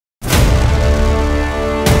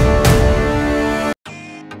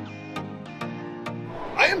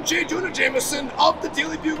I'm J. Jonah Jameson of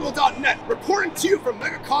thedailybugle.net, reporting to you from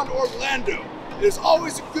MegaCon Orlando. It is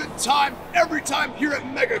always a good time, every time here at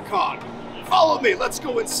MegaCon. Follow me, let's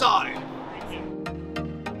go inside.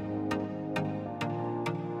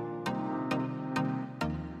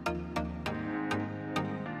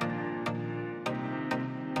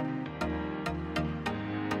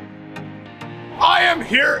 I am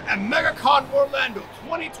here at MegaCon Orlando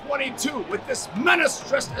 2022 with this menace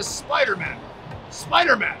dressed as Spider-Man.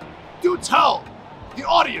 Spider-Man, do tell the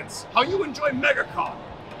audience how you enjoy MegaCon.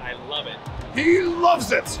 I love it. He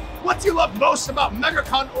loves it. What do you love most about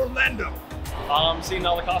MegaCon Orlando? Seeing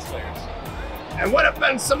all the cosplayers. And what have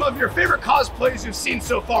been some of your favorite cosplays you've seen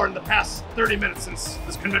so far in the past 30 minutes since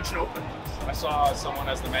this convention opened? I saw someone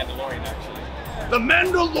as the Mandalorian, actually. The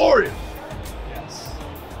Mandalorian. Yes.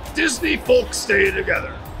 Disney folks stay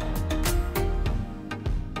together.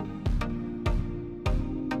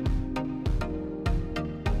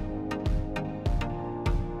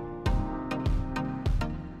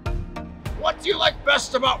 What do you like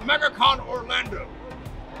best about MegaCon Orlando?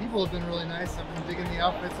 People have been really nice. I've been digging the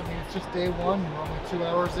outfits. I mean, it's just day one. We're only 2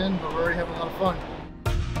 hours in, but we're already having a lot of fun.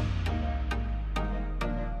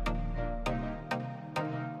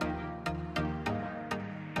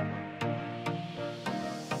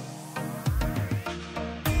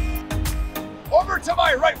 Over to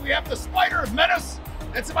my right, we have the Spider Menace,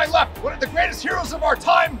 and to my left, one of the greatest heroes of our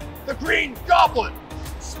time, the Green Goblin.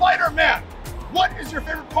 Spider-Man, what is your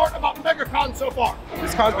favorite part about MegaCon so far?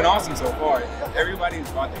 This con's been awesome so far. Everybody's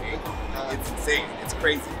brought their A. It's insane. It's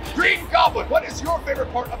crazy. Green Goblin, what is your favorite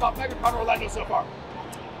part about MegaCon Orlando so far?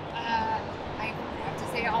 I have to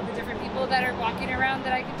say all the different people that are walking around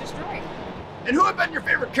that I can destroy. And who have been your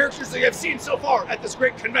favorite characters that you have seen so far at this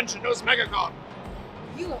great convention known as MegaCon?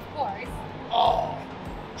 You, of course. Oh,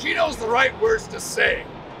 she knows the right words to say.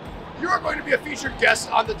 You are going to be a featured guest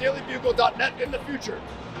on thedailybugle.net in the future.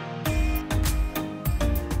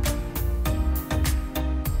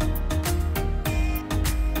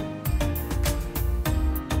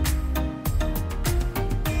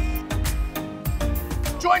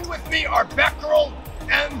 Joined with me are Batgirl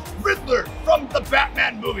and Riddler from the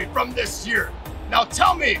Batman movie from this year. Now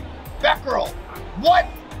tell me, Batgirl, what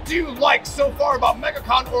do you like so far about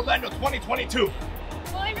MegaCon Orlando 2022?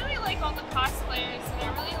 Well, I really like all the cosplayers and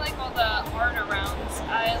I really like all the art around.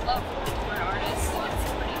 I love the different artists.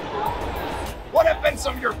 It's pretty cool. What have been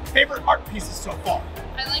some of your favorite art pieces so far?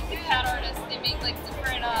 I like the cat artists. They make like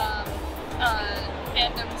different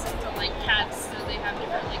fandoms into like cats, so they have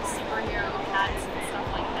different like superhero cats and stuff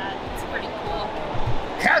like that. It's pretty cool.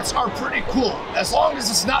 Cats are pretty cool, as long as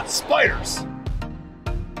it's not spiders.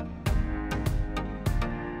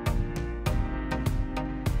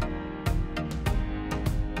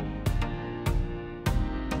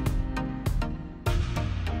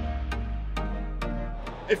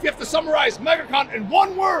 If you have to summarize MegaCon in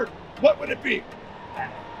one word, what would it be?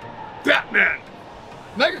 Batman.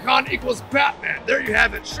 MegaCon equals Batman. There you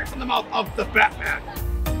have it, straight from the mouth of the Batman.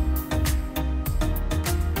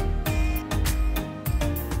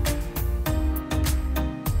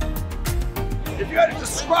 If you had to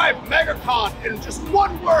describe MegaCon in just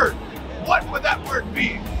one word, what would that word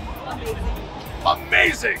be? Amazing.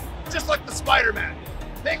 Amazing, just like the Spider-Man.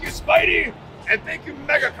 Thank you, Spidey, and thank you,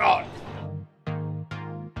 MegaCon.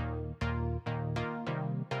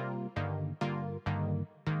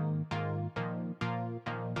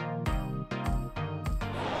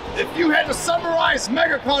 If you had to summarize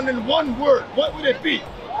MegaCon in one word, what would it be?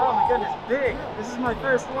 Oh my goodness, big. This is my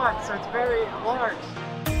first one, so it's very large.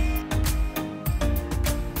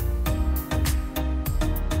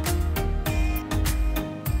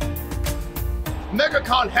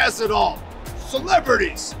 MegaCon has it all.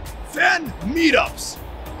 Celebrities, fan meetups,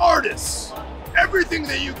 artists, everything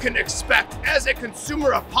that you can expect as a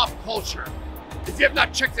consumer of pop culture. If you have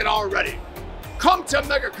not checked it out already, come to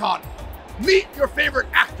MegaCon. Meet your favorite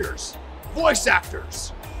actors, voice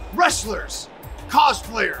actors, wrestlers,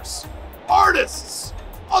 cosplayers, artists,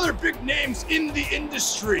 other big names in the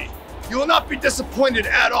industry. You will not be disappointed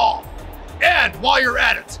at all. And while you're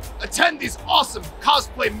at it, attend these awesome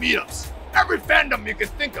cosplay meetups. Every fandom you can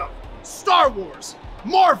think of. Star Wars,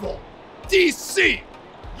 Marvel, DC,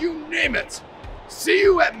 you name it. See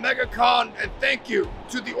you at MegaCon, and thank you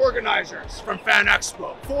to the organizers from Fan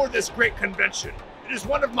Expo for this great convention. It is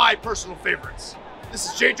one of my personal favorites. This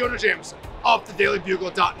is J. Jonah Jameson of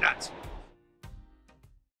thedailybugle.net.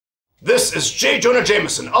 This is J. Jonah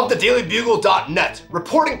Jameson of thedailybugle.net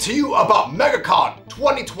reporting to you about MegaCon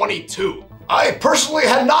 2022. I personally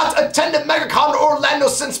had not attended MegaCon Orlando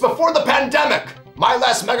since before the pandemic. My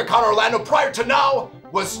last MegaCon Orlando prior to now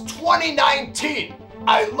was 2019.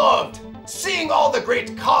 I loved seeing all the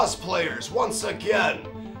great cosplayers once again,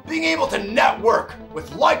 being able to network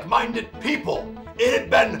with like-minded people. It had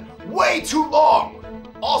been way too long.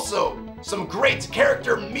 Also, some great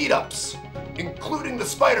character meetups, including the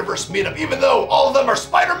Spider-Verse meetup, even though all of them are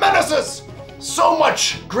Spider-Menaces. So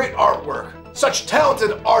much great artwork, such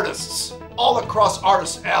talented artists all across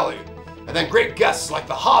Artist Alley. And then great guests like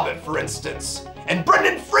The Hobbit, for instance, and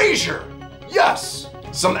Brendan Fraser. Yes,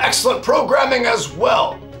 some excellent programming as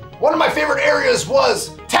well. One of my favorite areas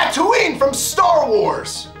was Tatooine from Star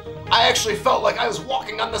Wars. I actually felt like I was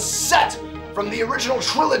walking on the set from the original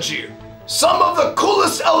trilogy. Some of the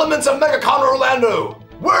coolest elements of MegaCon Orlando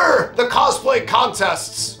were the cosplay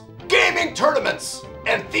contests, gaming tournaments,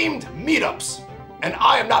 and themed meetups. And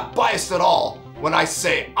I am not biased at all when I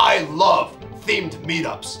say I love themed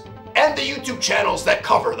meetups and the YouTube channels that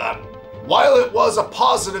cover them. While it was a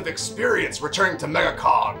positive experience returning to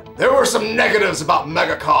MegaCon, there were some negatives about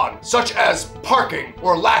MegaCon, such as parking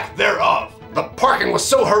or lack thereof. The parking was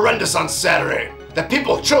so horrendous on Saturday that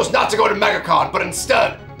people chose not to go to MegaCon, but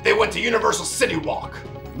instead, they went to Universal City Walk.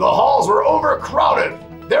 The halls were overcrowded.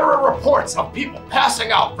 There were reports of people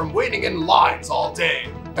passing out from waiting in lines all day.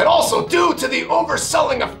 And also, due to the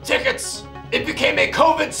overselling of tickets, it became a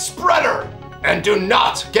COVID spreader. And do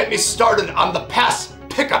not get me started on the pass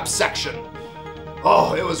pickup section.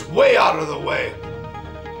 Oh, it was way out of the way,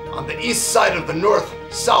 on the east side of the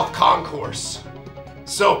north-south concourse.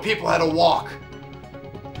 So people had to walk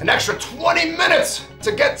an extra 20 minutes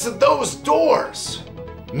to get to those doors.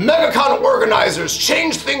 MegaCon organizers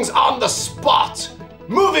changed things on the spot,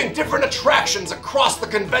 moving different attractions across the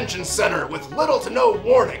convention center with little to no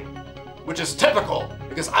warning, which is typical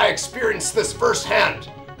because I experienced this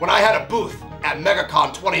firsthand when I had a booth at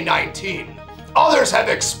MegaCon 2019. Others have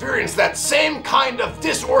experienced that same kind of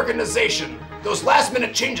disorganization, those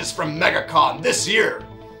last-minute changes from MegaCon this year.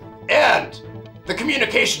 And the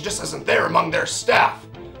communication just isn't there among their staff.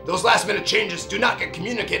 Those last-minute changes do not get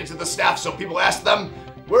communicated to the staff, so people ask them,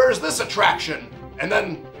 "Where's this attraction?" And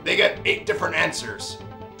then they get 8 different answers.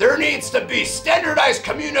 There needs to be standardized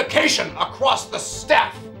communication across the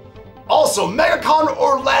staff. Also, MegaCon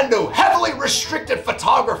Orlando heavily restricted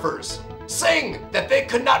photographers, saying that they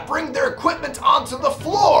could not bring their equipment onto the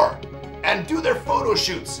floor and do their photo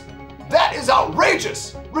shoots. That is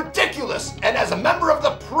outrageous, ridiculous, and as a member of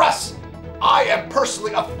the press, I am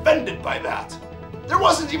personally offended by that. There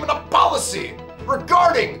wasn't even a policy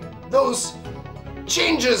regarding those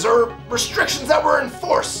changes or restrictions that were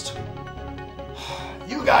enforced.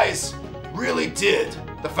 You guys really did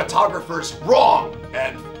the photographers wrong,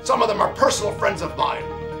 and some of them are personal friends of mine.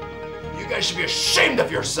 You guys should be ashamed of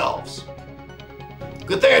yourselves.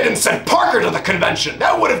 Good thing I didn't send Parker to the convention.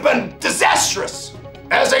 That would have been disastrous.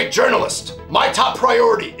 As a journalist, my top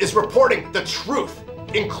priority is reporting the truth,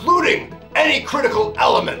 including any critical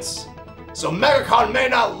elements. So MegaCon may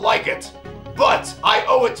not like it, but I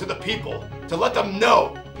owe it to the people to let them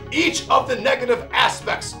know each of the negative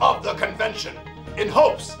aspects of the convention in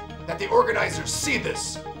hopes that the organizers see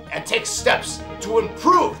this and take steps to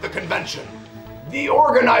improve the convention. The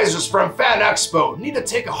organizers from Fan Expo need to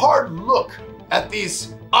take a hard look at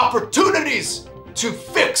these opportunities to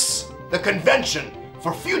fix the convention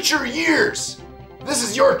for future years. This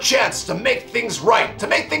is your chance to make things right, to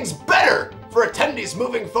make things better for attendees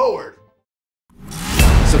moving forward.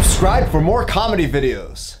 Subscribe for more comedy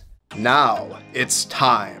videos. Now it's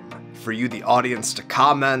time for you, the audience, to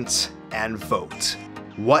comment and vote.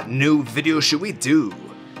 What new video should we do?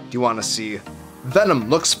 Do you want to see Venom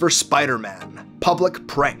looks for Spider-Man? Public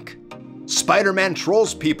prank. Spider-Man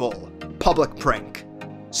trolls people. Public prank.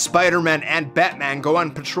 Spider-Man and Batman go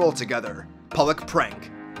on patrol together. Public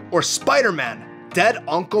prank. Or Spider-Man dead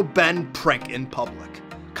Uncle Ben prank in public.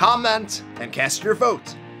 Comment and cast your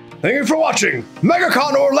vote. Thank you for watching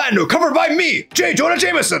MegaCon Orlando, covered by me, J. Jonah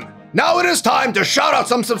Jameson. Now it is time to shout out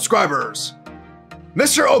some subscribers.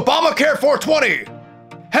 Mr. Obamacare 420,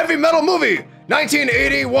 Heavy Metal Movie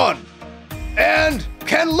 1981, and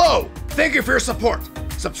Ken Lowe. Thank you for your support.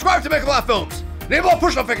 Subscribe to Make a Laugh Films. Enable all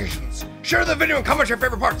push notifications. Share the video and comment your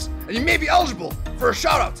favorite parts, and you may be eligible for a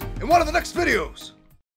shout out in one of the next videos.